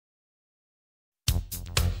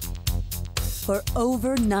For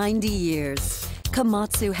over 90 years,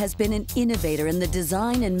 Komatsu has been an innovator in the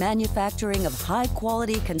design and manufacturing of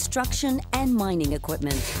high-quality construction and mining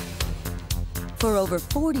equipment. For over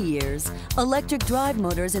 40 years, electric drive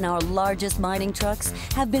motors in our largest mining trucks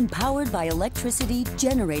have been powered by electricity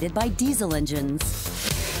generated by diesel engines.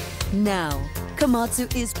 Now,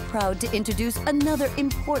 Komatsu is proud to introduce another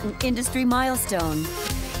important industry milestone: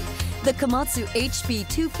 the Komatsu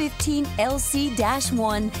HB215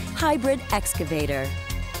 LC-1 hybrid excavator.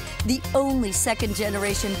 The only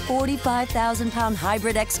second-generation 45,000-pound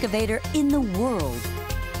hybrid excavator in the world.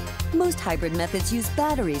 Most hybrid methods use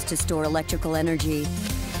batteries to store electrical energy.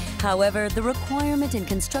 However, the requirement in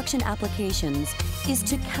construction applications is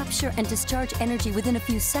to capture and discharge energy within a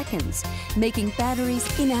few seconds, making batteries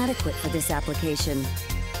inadequate for this application.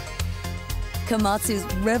 Komatsu's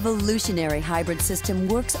revolutionary hybrid system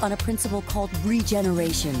works on a principle called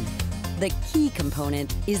regeneration. The key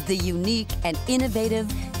component is the unique and innovative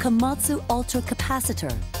Komatsu Ultra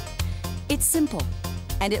Capacitor. It's simple,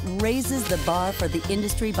 and it raises the bar for the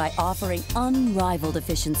industry by offering unrivaled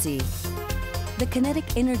efficiency. The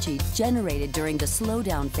kinetic energy generated during the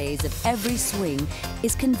slowdown phase of every swing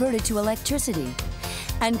is converted to electricity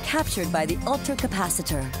and captured by the Ultra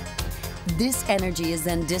Capacitor. This energy is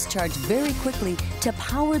then discharged very quickly to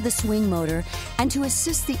power the swing motor and to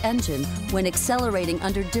assist the engine when accelerating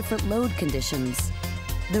under different load conditions.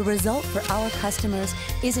 The result for our customers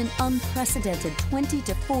is an unprecedented 20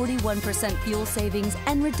 to 41% fuel savings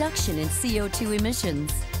and reduction in CO2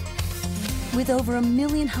 emissions. With over 1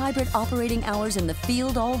 million hybrid operating hours in the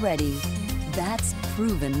field already, that's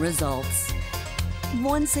proven results.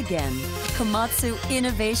 Once again, Komatsu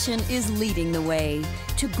innovation is leading the way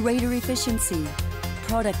to greater efficiency,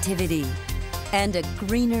 productivity, and a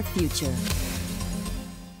greener future.